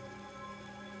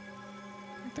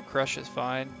 I think the crush is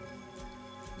fine.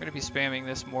 I'm going to be spamming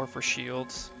this more for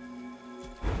shields.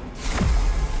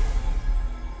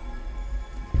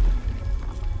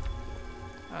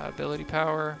 ability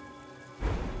power.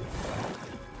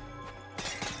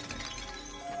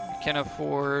 Can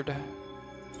afford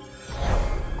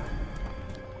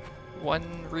one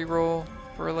reroll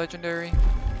for a legendary.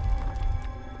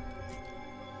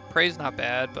 Prey's not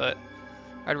bad, but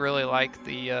I'd really like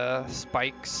the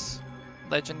Spikes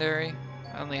legendary.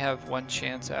 I only have one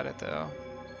chance at it though.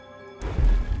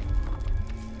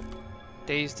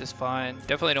 Dazed is fine.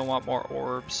 Definitely don't want more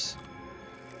orbs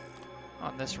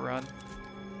on this run.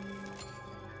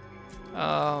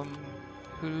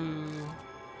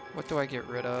 What do I get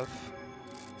rid of?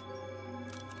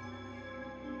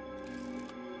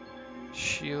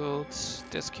 Shields,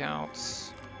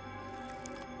 discounts,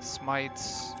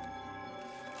 smites.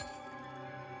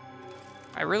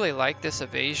 I really like this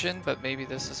evasion, but maybe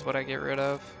this is what I get rid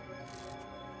of.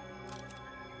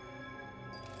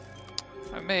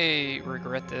 I may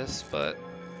regret this, but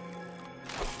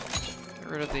get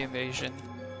rid of the evasion.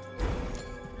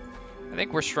 I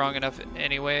think we're strong enough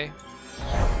anyway.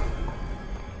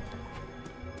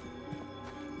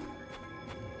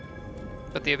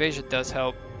 But the evasion does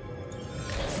help.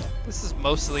 This is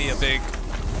mostly a big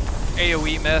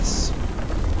AoE mess.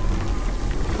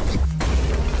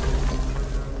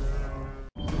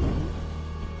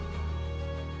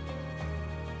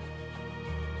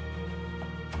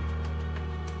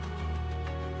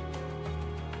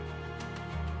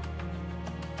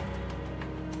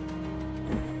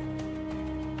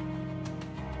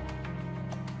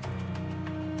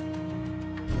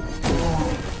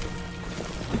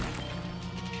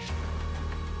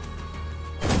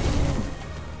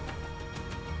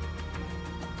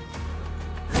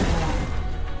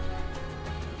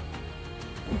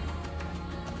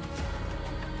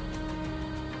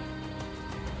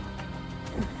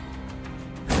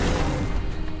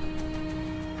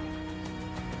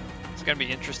 It's gonna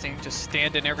be interesting, just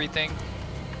stand in everything.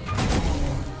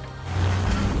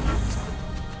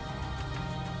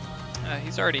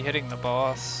 He's already hitting the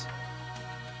boss.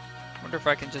 Wonder if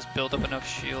I can just build up enough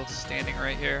shields standing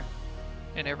right here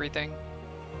in everything.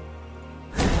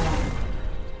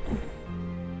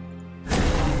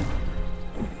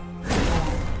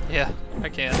 Yeah, I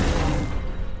can.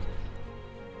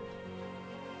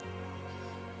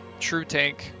 True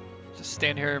tank. Just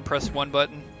stand here and press one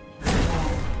button.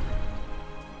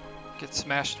 Get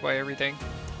smashed by everything.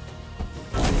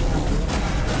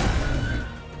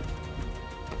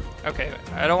 Okay,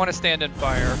 I don't want to stand in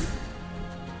fire.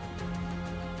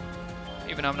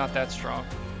 Even though I'm not that strong.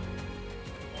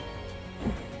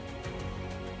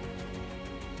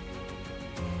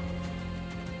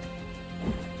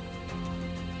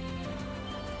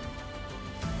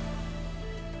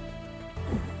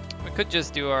 We could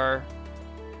just do our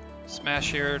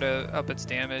smash here to up its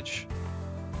damage.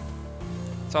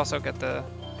 It's also got the...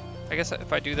 I guess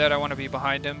if I do that, I want to be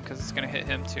behind him because it's going to hit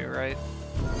him too, right?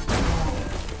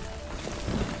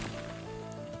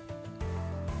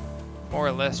 More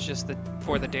or less just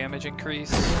for the damage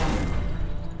increase.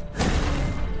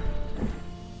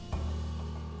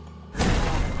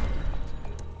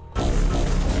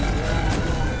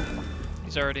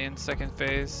 He's already in second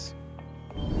phase.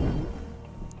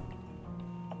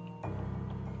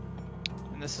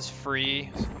 And this is free,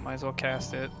 so I might as well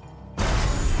cast it.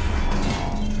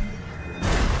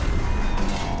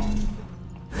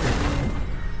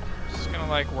 Just gonna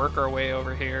like work our way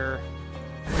over here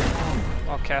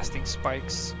while casting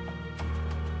spikes.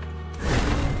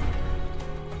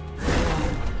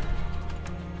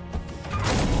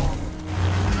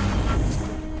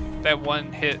 That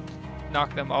one hit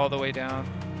knocked them all the way down.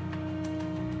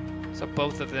 So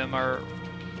both of them are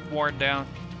worn down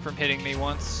from hitting me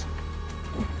once.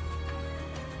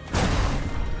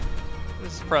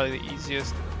 This is probably the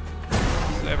easiest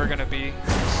it's ever gonna be.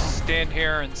 Stand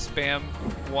here and spam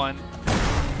one.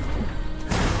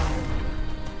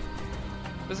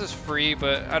 This is free,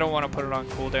 but I don't want to put it on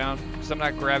cooldown because I'm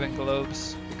not grabbing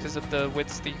globes because of the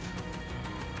Wit's Thief.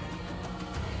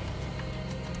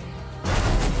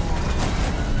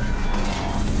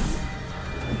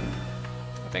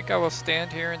 I think I will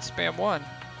stand here and spam one.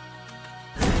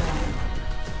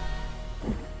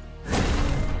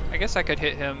 I guess I could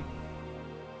hit him.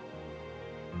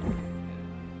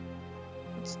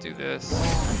 Let's do this.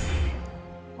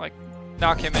 Like,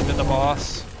 knock him into the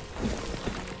boss.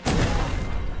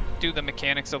 Do the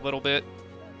mechanics a little bit.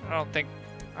 I don't think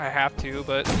I have to,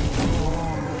 but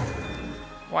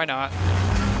why not?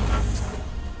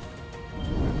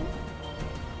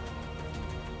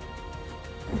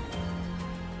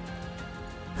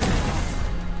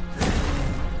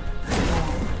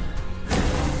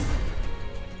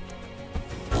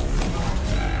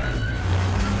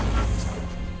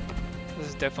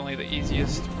 definitely the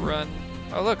easiest run.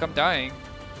 Oh look, I'm dying.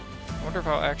 I wonder if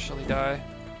I'll actually die.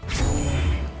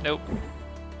 Nope.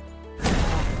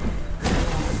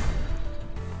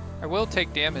 I will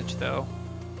take damage though.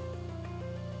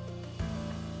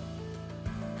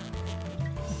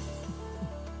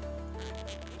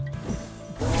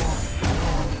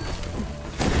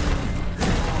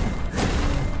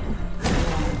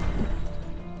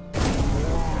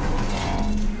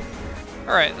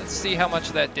 Alright, let's see how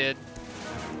much that did.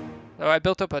 So I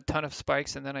built up a ton of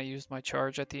spikes and then I used my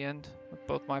charge at the end with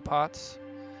both my pots.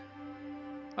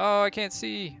 Oh, I can't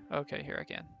see. Okay, here I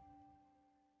can.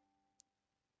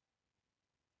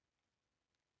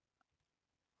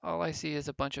 All I see is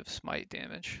a bunch of smite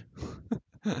damage.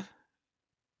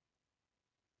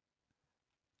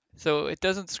 So it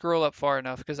doesn't scroll up far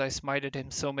enough because I smited him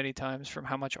so many times from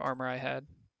how much armor I had.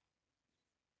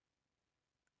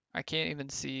 I can't even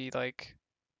see like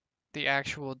the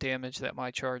actual damage that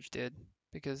my charge did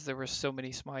because there were so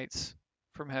many smites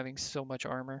from having so much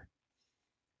armor.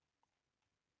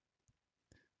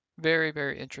 Very,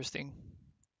 very interesting.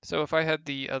 So if I had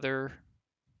the other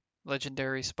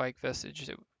legendary spike vestige,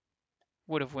 it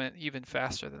would have went even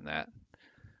faster than that.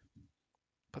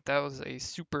 But that was a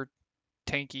super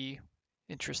tanky,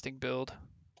 interesting build.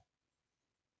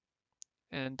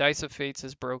 And Dice of Fates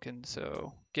is broken,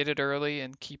 so get it early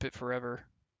and keep it forever.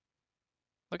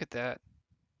 Look at that.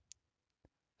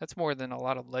 That's more than a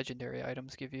lot of legendary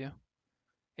items give you.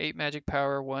 8 magic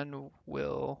power, 1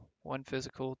 will, 1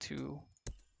 physical, 2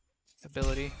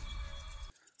 ability.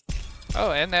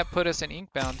 Oh, and that put us in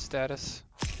Inkbound status.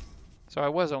 So I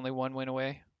was only 1 win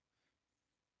away.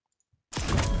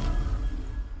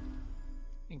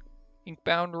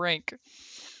 Inkbound rank.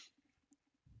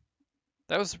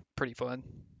 That was pretty fun.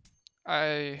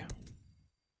 I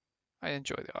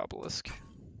enjoy the Obelisk.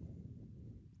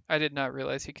 I did not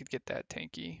realize he could get that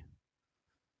tanky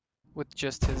with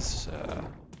just his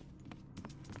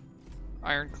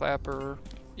iron clapper,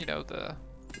 you know, the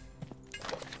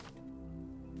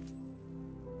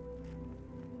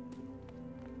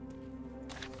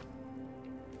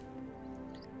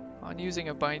on using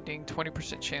a binding,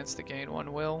 20% chance to gain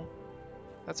 1 will.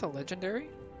 That's a legendary?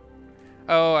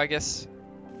 Oh, I guess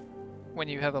when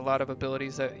you have a lot of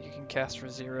abilities that you can cast for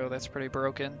 0, that's pretty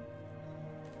broken.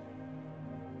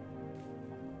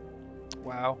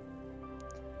 Wow.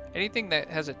 Anything that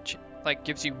has a like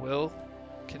gives you will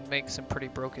can make some pretty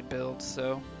broken builds,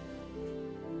 so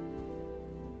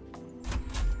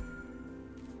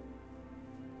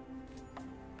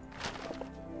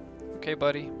okay,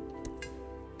 buddy.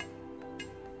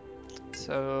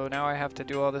 So now I have to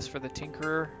do all this for the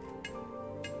Tinkerer.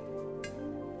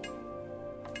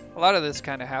 A lot of this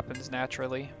kind of happens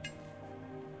naturally.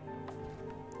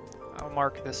 I'll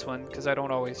mark this one because I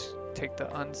don't always take the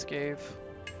unscathe.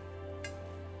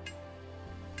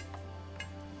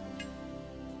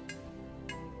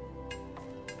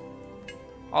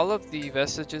 All of the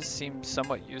vestiges seem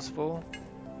somewhat useful.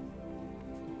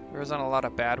 There isn't a lot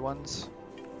of bad ones,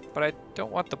 but I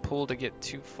don't want the pool to get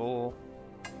too full.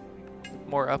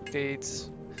 More updates,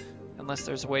 unless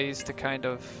there's ways to kind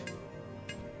of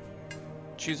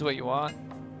choose what you want.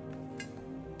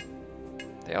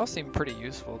 They all seem pretty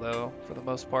useful though, for the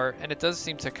most part, and it does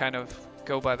seem to kind of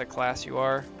go by the class you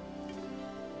are.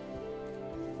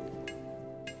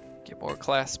 Get more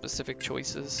class-specific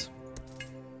choices.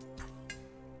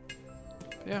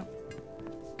 Yeah,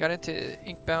 got into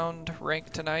Inkbound rank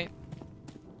tonight.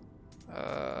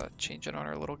 Changing on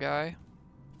our little guy.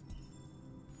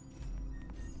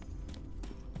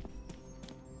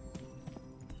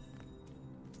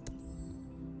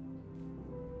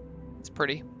 It's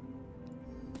pretty.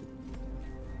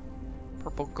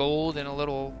 Purple gold and a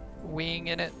little wing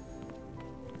in it.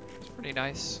 It's pretty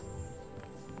nice.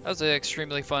 That was an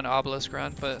extremely fun Obelisk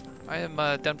run, but I am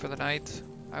done for the night.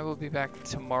 I will be back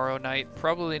tomorrow night,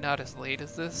 probably not as late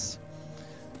as this.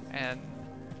 And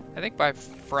I think by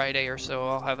Friday or so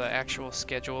I'll have an actual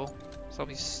schedule. So I'll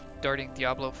be starting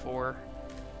Diablo 4.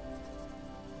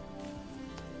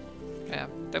 Yeah,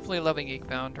 definitely loving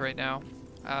Inkbound right now.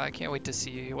 I can't wait to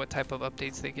see what type of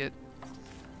updates they get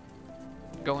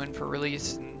going for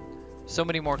release. And so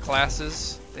many more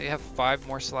classes. They have 5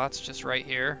 more slots just right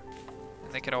here.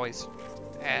 And they could always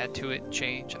add to it,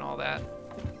 change, and all that.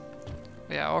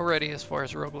 Yeah, already as far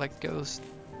as roguelike goes,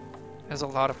 has a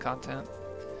lot of content.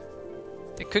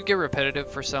 It could get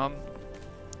repetitive for some.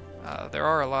 There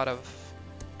are a lot of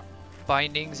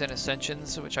bindings and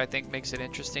ascensions, which I think makes it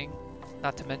interesting.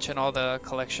 Not to mention all the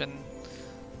collection.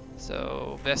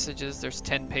 So vestiges, there's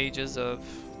 10 pages of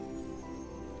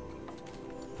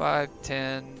 5,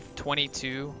 10,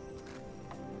 22.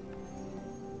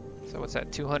 So what's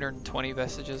that, 220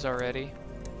 vestiges already?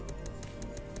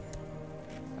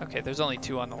 Okay, there's only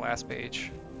 2 on the last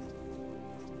page.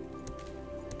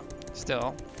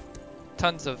 Still,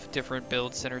 tons of different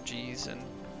build synergies, and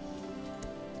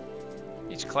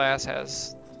each class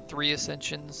has 3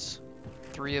 ascensions,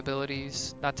 3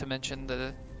 abilities, not to mention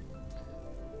the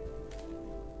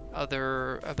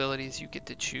other abilities you get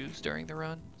to choose during the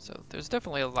run. So there's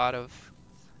definitely a lot of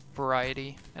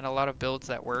variety and a lot of builds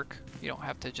that work. You don't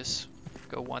have to just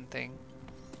go one thing.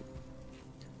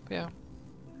 But yeah,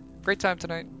 great time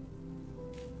tonight.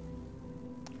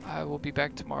 I will be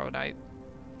back tomorrow night.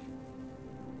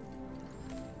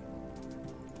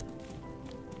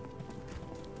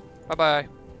 Bye-bye.